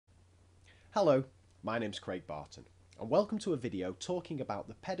Hello, my name's Craig Barton, and welcome to a video talking about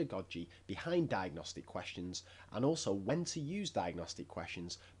the pedagogy behind diagnostic questions and also when to use diagnostic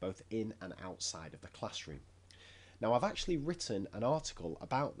questions both in and outside of the classroom. Now, I've actually written an article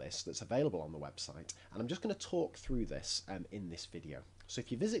about this that's available on the website, and I'm just going to talk through this in this video. So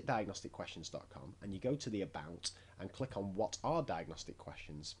if you visit diagnosticquestions.com and you go to the About and click on What are diagnostic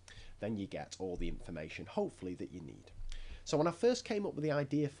questions, then you get all the information, hopefully, that you need. So when I first came up with the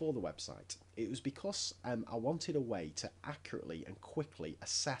idea for the website, it was because I wanted a way to accurately and quickly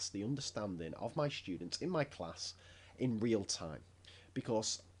assess the understanding of my students in my class in real time.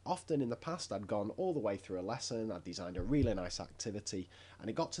 Because often in the past I'd gone all the way through a lesson, I'd designed a really nice activity,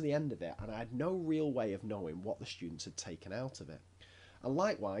 and it got to the end of it and I had no real way of knowing what the students had taken out of it. And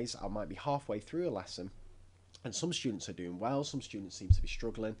likewise, I might be halfway through a lesson and some students are doing well, some students seem to be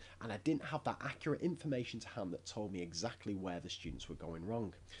struggling, and I didn't have that accurate information to hand that told me exactly where the students were going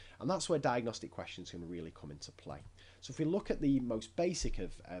wrong. And that's where diagnostic questions can really come into play. So if we look at the most basic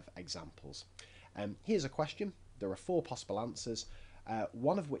of examples, here's a question. There are 4 possible answers,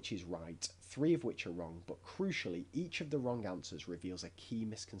 one of which is right, 3 of which are wrong, but crucially, each of the wrong answers reveals a key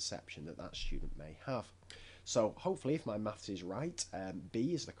misconception that student may have. So hopefully, if my maths is right,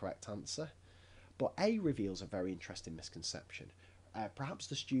 B is the correct answer. But A reveals a very interesting misconception. Perhaps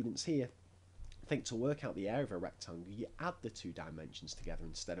the students here think to work out the area of a rectangle, you add the 2 dimensions together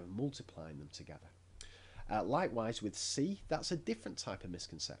instead of multiplying them together. Likewise with C, that's a different type of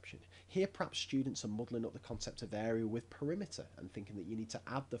misconception. Here perhaps students are muddling up the concept of area with perimeter and thinking that you need to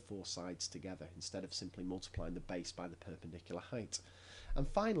add the 4 sides together instead of simply multiplying the base by the perpendicular height. And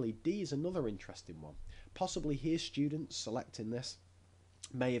finally, D is another interesting one. Possibly here students selecting this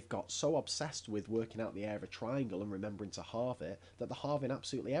may have got so obsessed with working out the area of a triangle and remembering to halve it that they're halving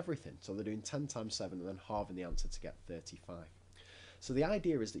absolutely everything. So they're doing 10 times 7 and then halving the answer to get 35. So the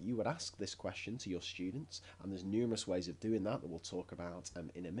idea is that you would ask this question to your students, and there's numerous ways of doing that we'll talk about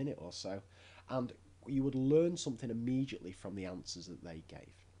in a minute or so, and you would learn something immediately from the answers that they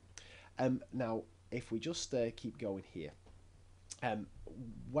gave. Now, if we just keep going here,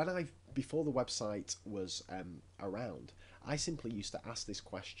 before the website was around, I simply used to ask this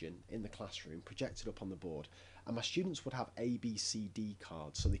question in the classroom, project it up on the board, and my students would have A, B, C, D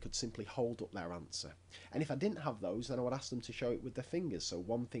cards so they could simply hold up their answer. And if I didn't have those, then I would ask them to show it with their fingers. So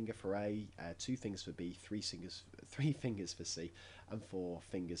 1 finger for A, 2 fingers for B, 3 fingers for C, and 4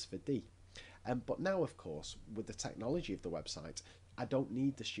 fingers for D. But now, of course, with the technology of the website, I don't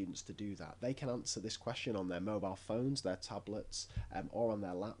need the students to do that. They can answer this question on their mobile phones, their tablets, or on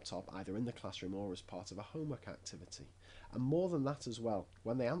their laptop, either in the classroom or as part of a homework activity. And more than that as well,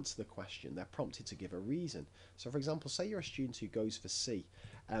 when they answer the question, they're prompted to give a reason. So for example, say you're a student who goes for C,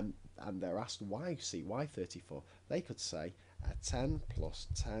 and they're asked why C, why 34? They could say 10 plus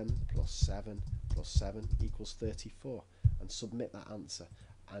 10 plus 7 plus 7 equals 34 and submit that answer.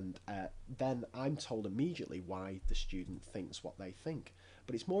 And then I'm told immediately why the student thinks what they think.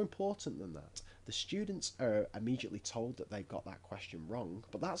 But it's more important than that. The students are immediately told that they've got that question wrong,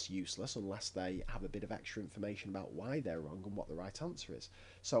 but that's useless unless they have a bit of extra information about why they're wrong and what the right answer is.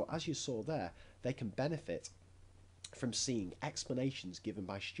 So as you saw there, they can benefit from seeing explanations given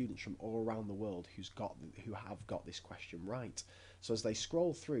by students from all around the world who have got this question right. So as they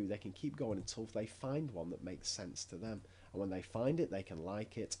scroll through, they can keep going until they find one that makes sense to them. And when they find it, they can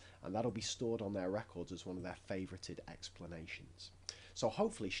like it, and that'll be stored on their records as one of their favorited explanations. So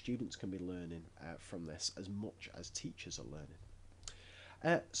hopefully students can be learning from this as much as teachers are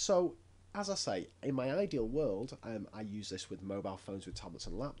learning. So as I say, in my ideal world, I use this with mobile phones, with tablets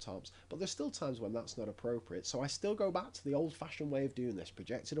and laptops, but there's still times when that's not appropriate. So I still go back to the old-fashioned way of doing this,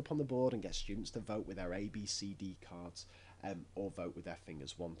 project it up on the board and get students to vote with their A, B, C, D cards, or vote with their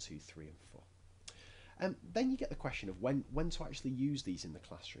fingers 1, 2, 3 and 4. Then you get the question of when to actually use these in the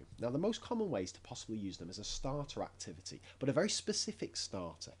classroom. Now, the most common way is to possibly use them as a starter activity, but a very specific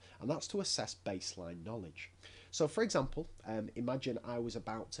starter, and that's to assess baseline knowledge. So, for example, imagine I was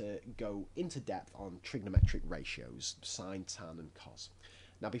about to go into depth on trigonometric ratios, sine, tan, and cos.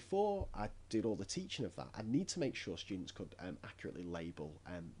 Now, before I did all the teaching of that, I'd need to make sure students could accurately label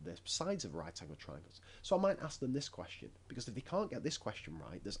the sides of right angle triangles. So I might ask them this question, because if they can't get this question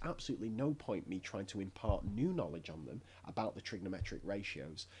right, there's absolutely no point me trying to impart new knowledge on them about the trigonometric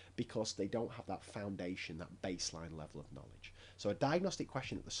ratios, because they don't have that foundation, that baseline level of knowledge. So a diagnostic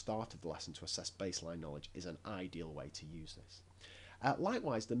question at the start of the lesson to assess baseline knowledge is an ideal way to use this.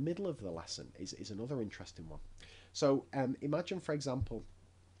 Likewise, the middle of the lesson is another interesting one. So imagine, for example,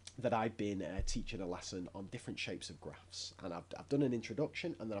 that I've been teaching a lesson on different shapes of graphs, and I've done an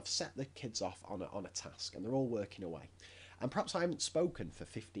introduction, and then I've set the kids off on a task, and they're all working away. And perhaps I haven't spoken for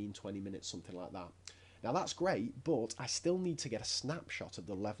 15, 20 minutes, something like that. Now that's great, but I still need to get a snapshot of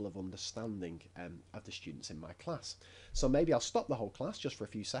the level of understanding of the students in my class. So maybe I'll stop the whole class just for a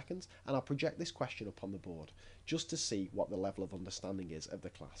few seconds and I'll project this question up on the board just to see what the level of understanding is of the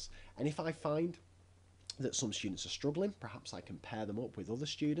class. And if I find that some students are struggling, perhaps I can pair them up with other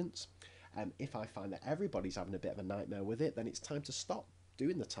students. If I find that everybody's having a bit of a nightmare with it, then it's time to stop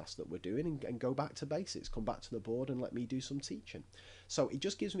doing the task that we're doing and go back to basics, come back to the board and let me do some teaching. So it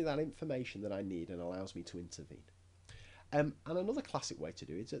just gives me that information that I need and allows me to intervene. And another classic way to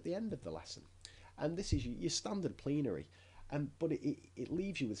do it is at the end of the lesson. And this is your standard plenary. But it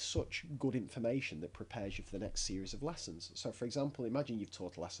leaves you with such good information that prepares you for the next series of lessons. So for example, imagine you've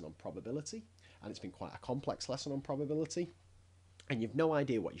taught a lesson on probability and it's been quite a complex lesson on probability and you've no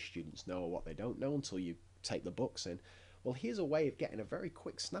idea what your students know or what they don't know until you take the books in. Well, here's a way of getting a very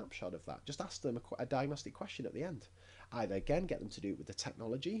quick snapshot of that. Just ask them a diagnostic question at the end. Either, again, get them to do it with the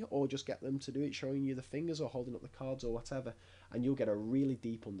technology or just get them to do it showing you the fingers or holding up the cards or whatever. And you'll get a really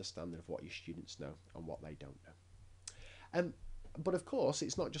deep understanding of what your students know and what they don't know. But of course,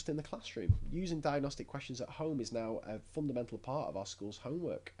 it's not just in the classroom. Using diagnostic questions at home is now a fundamental part of our school's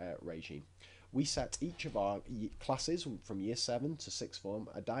homework regime. We set each of our classes from year 7 to 6th form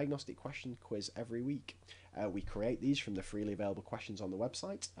a diagnostic question quiz every week. We create these from the freely available questions on the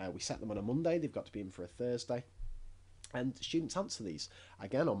website. We set them on a Monday, they've got to be in for a Thursday. And students answer these,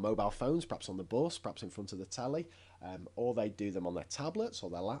 again, on mobile phones, perhaps on the bus, perhaps in front of the telly, or they do them on their tablets or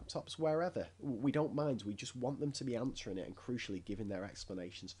their laptops, wherever. We don't mind, we just want them to be answering it and crucially giving their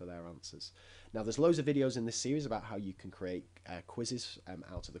explanations for their answers. Now, there's loads of videos in this series about how you can create quizzes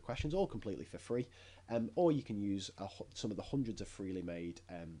out of the questions, all completely for free, or you can use some of the hundreds of freely made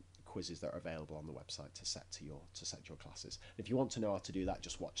quizzes that are available on the website to set your classes. And if you want to know how to do that,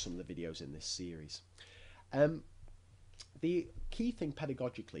 just watch some of the videos in this series. The key thing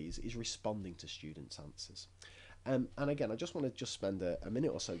pedagogically is responding to students' answers. And again, I just want to spend a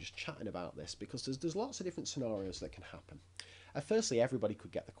minute or so just chatting about this because there's lots of different scenarios that can happen. Firstly, everybody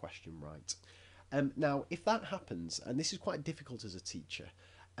could get the question right. Now, if that happens, and this is quite difficult as a teacher,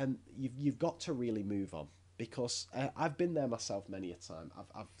 you've got to really move on because I've been there myself many a time.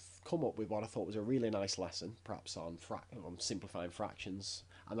 I've come up with what I thought was a really nice lesson, perhaps on simplifying fractions,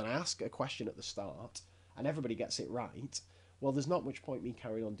 and then I ask a question at the start and everybody gets it right. Well, there's not much point me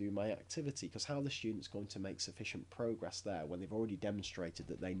carrying on doing my activity because how are the students going to make sufficient progress there when they've already demonstrated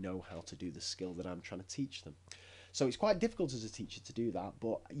that they know how to do the skill that I'm trying to teach them? So it's quite difficult as a teacher to do that,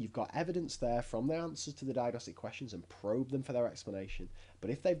 but you've got evidence there from their answers to the diagnostic questions and probe them for their explanation. But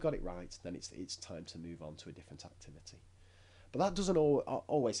if they've got it right, then it's time to move on to a different activity. But that doesn't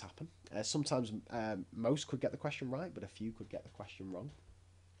always happen. Sometimes most could get the question right, but a few could get the question wrong.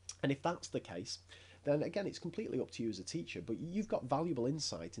 And if that's the case, then again, it's completely up to you as a teacher, but you've got valuable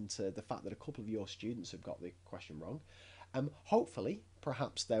insight into the fact that a couple of your students have got the question wrong. Hopefully,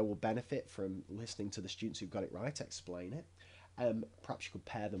 perhaps they will benefit from listening to the students who've got it right, explain it. Perhaps you could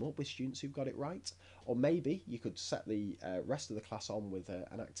pair them up with students who've got it right, or maybe you could set the rest of the class on with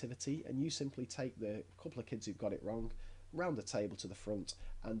an activity and you simply take the couple of kids who've got it wrong round the table to the front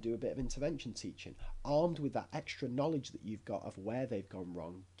and do a bit of intervention teaching, armed with that extra knowledge that you've got of where they've gone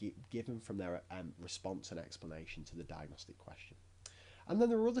wrong, given from their response and explanation to the diagnostic question. And then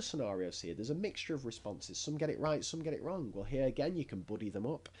there are other scenarios here. There's a mixture of responses. Some get it right, some get it wrong. Well, here again, you can buddy them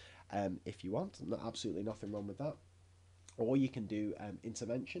up if you want. Absolutely nothing wrong with that. Or you can do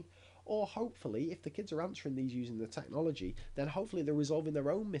intervention. Or hopefully, if the kids are answering these using the technology, then hopefully they're resolving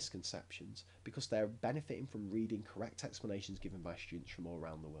their own misconceptions because they're benefiting from reading correct explanations given by students from all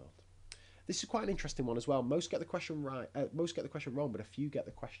around the world. This is quite an interesting one as well. Most get the question right, most get the question wrong, but a few get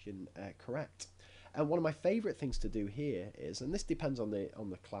the question correct. And one of my favourite things to do here is, and this depends on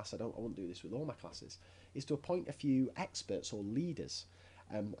the class. I won't do this with all my classes, is to appoint a few experts or leaders.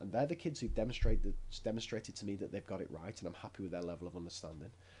 And they're the kids who've demonstrated to me that they've got it right, and I'm happy with their level of understanding.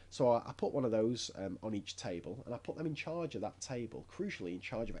 So I put one of those on each table, and I put them in charge of that table, crucially in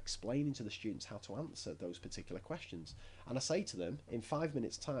charge of explaining to the students how to answer those particular questions. And I say to them, in 5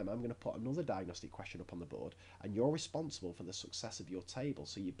 minutes' time, I'm going to put another diagnostic question up on the board, and you're responsible for the success of your table,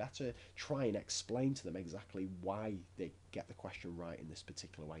 so you better try and explain to them exactly why they get the question right in this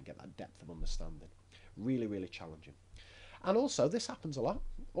particular way and get that depth of understanding. Really, really challenging. And also, this happens a lot.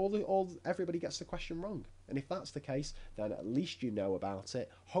 Everybody gets the question wrong. And if that's the case, then at least you know about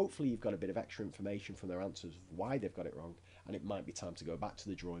it. Hopefully you've got a bit of extra information from their answers of why they've got it wrong. And it might be time to go back to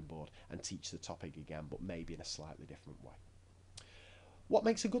the drawing board and teach the topic again, but maybe in a slightly different way. What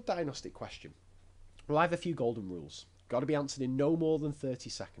makes a good diagnostic question? Well, I have a few golden rules. Got to be answered in no more than 30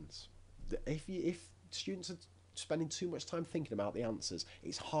 seconds. If students are spending too much time thinking about the answers,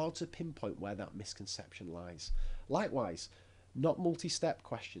 it's hard to pinpoint where that misconception lies. Likewise, not multi-step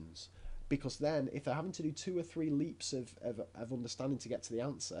questions, because then if they're having to do 2 or 3 leaps of understanding to get to the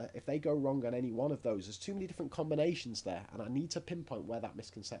answer, if they go wrong on any one of those, there's too many different combinations there, and I need to pinpoint where that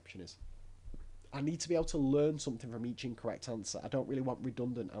misconception is. I need to be able to learn something from each incorrect answer. I don't really want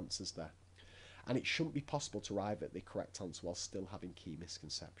redundant answers there. And it shouldn't be possible to arrive at the correct answer while still having key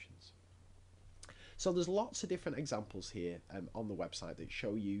misconceptions. So there's lots of different examples here on the website that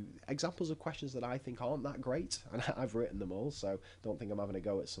show you examples of questions that I think aren't that great, and I've written them all, so don't think I'm having a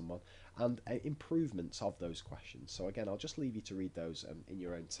go at someone, and improvements of those questions. So again, I'll just leave you to read those in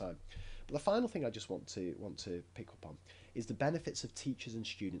your own time. But the final thing I just want to pick up on is the benefits of teachers and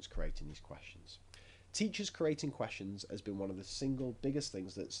students creating these questions. Teachers creating questions has been one of the single biggest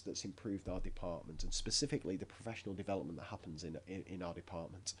things that's improved our department, and specifically the professional development that happens in our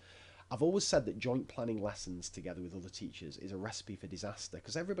department. I've always said that joint planning lessons together with other teachers is a recipe for disaster,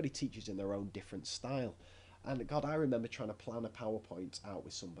 because everybody teaches in their own different style. And God, I remember trying to plan a PowerPoint out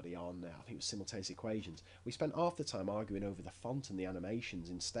with somebody on, I think it was simultaneous equations. We spent half the time arguing over the font and the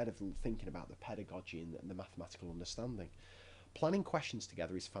animations instead of thinking about the pedagogy and the mathematical understanding. Planning questions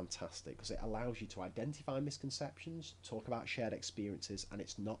together is fantastic because it allows you to identify misconceptions, talk about shared experiences, and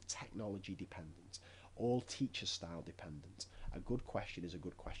it's not technology dependent, all teacher style dependent. A good question is a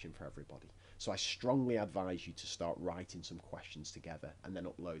good question for everybody. So I strongly advise you to start writing some questions together and then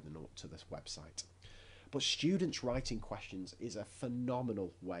upload them up to this website. But students writing questions is a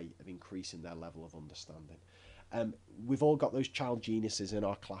phenomenal way of increasing their level of understanding. We've all got those child geniuses in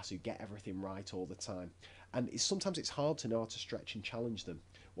our class who get everything right all the time. And sometimes it's hard to know how to stretch and challenge them.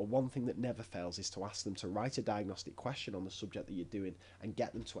 Well, one thing that never fails is to ask them to write a diagnostic question on the subject that you're doing and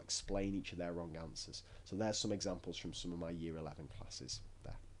get them to explain each of their wrong answers. So there's some examples from some of my Year 11 classes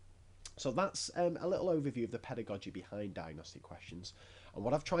there. So that's a little overview of the pedagogy behind diagnostic questions. And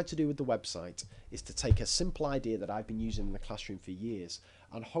what I've tried to do with the website is to take a simple idea that I've been using in the classroom for years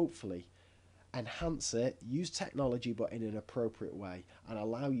and hopefully enhance it, use technology but in an appropriate way, and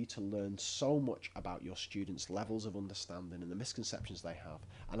allow you to learn so much about your students' levels of understanding and the misconceptions they have,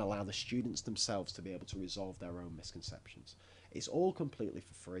 and allow the students themselves to be able to resolve their own misconceptions. It's all completely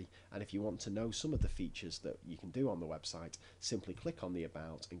for free, and if you want to know some of the features that you can do on the website, simply click on the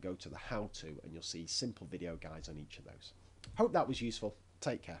About and go to the How To, and you'll see simple video guides on each of those. Hope that was useful.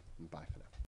 Take care and bye for now.